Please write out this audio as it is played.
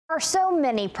There are so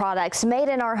many products made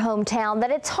in our hometown that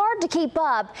it's hard to keep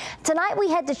up. Tonight we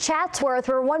head to Chatsworth,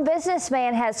 where one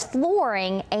businessman has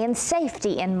flooring and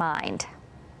safety in mind.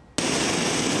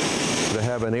 To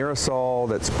have an aerosol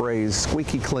that sprays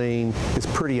squeaky clean is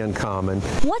pretty uncommon.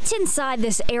 What's inside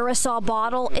this aerosol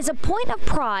bottle is a point of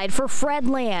pride for Fred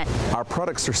Land. Our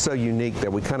products are so unique that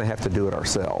we kind of have to do it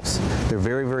ourselves. They're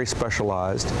very, very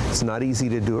specialized. It's not easy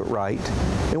to do it right,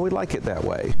 and we like it that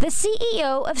way. The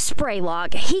CEO of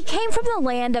Spraylog, he came from the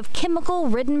land of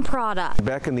chemical-ridden product.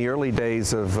 Back in the early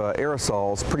days of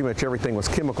aerosols, pretty much everything was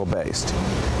chemical-based.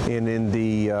 And in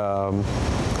the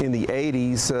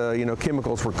 80s,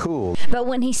 chemicals were cool. But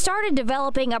when he started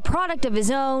developing a product of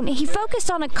his own, he focused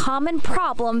on a common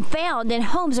problem found in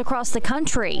homes across the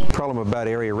country. The problem about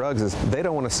area rugs is they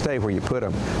don't want to stay where you put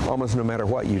them, almost no matter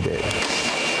what you do.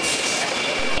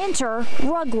 Enter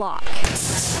Rug Lock.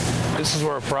 This is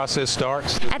where a process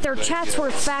starts. At their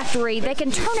Chatsworth factory, they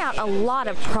can turn out a lot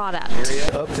of product.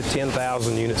 Up to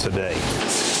 10,000 units a day.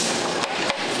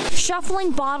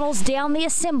 Shuffling bottles down the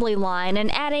assembly line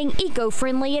and adding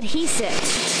eco-friendly adhesive.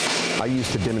 I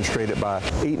used to demonstrate it by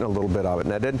eating a little bit of it.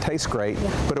 Now, it doesn't taste great,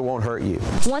 but it won't hurt you.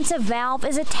 Once a valve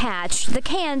is attached, the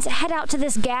cans head out to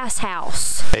this gas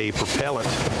house. A propellant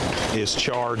is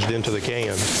charged into the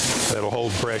can that'll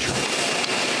hold pressure.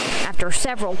 After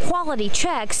several quality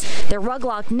checks, the Rug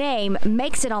Lock name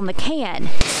makes it on the can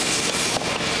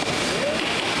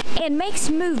and makes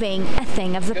moving a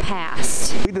thing of the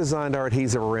past. We designed our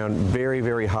adhesive around very,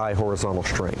 very high horizontal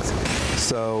strength.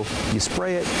 So you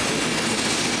spray it,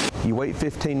 you wait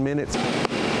 15 minutes,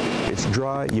 it's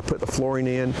dry, you put the flooring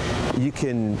in, you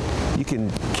can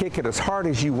kick it as hard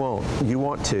as you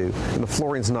want to, and the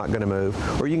flooring's not going to move.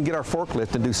 Or you can get our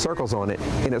forklift and do circles on it,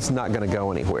 and it's not going to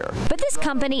go anywhere. But this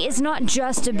company is not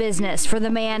just a business for the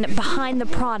man behind the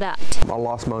product. I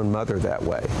lost my own mother that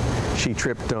way. She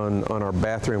tripped on our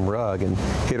bathroom rug and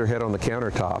hit her head on the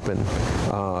countertop, and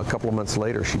a couple of months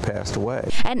later she passed away.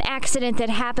 An accident that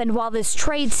happened while this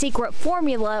trade secret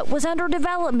formula was under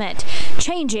development,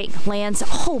 changing Land's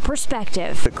whole perspective.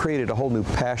 It created a whole new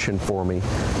passion for me.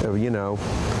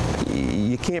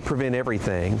 You can't prevent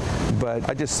everything, but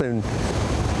I just soon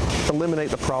eliminate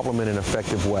the problem in an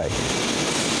effective way.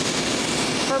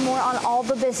 For more on all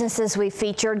the businesses we've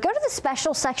featured, go to the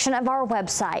special section of our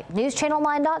website,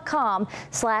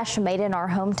 newschannel9.com/made in our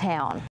hometown.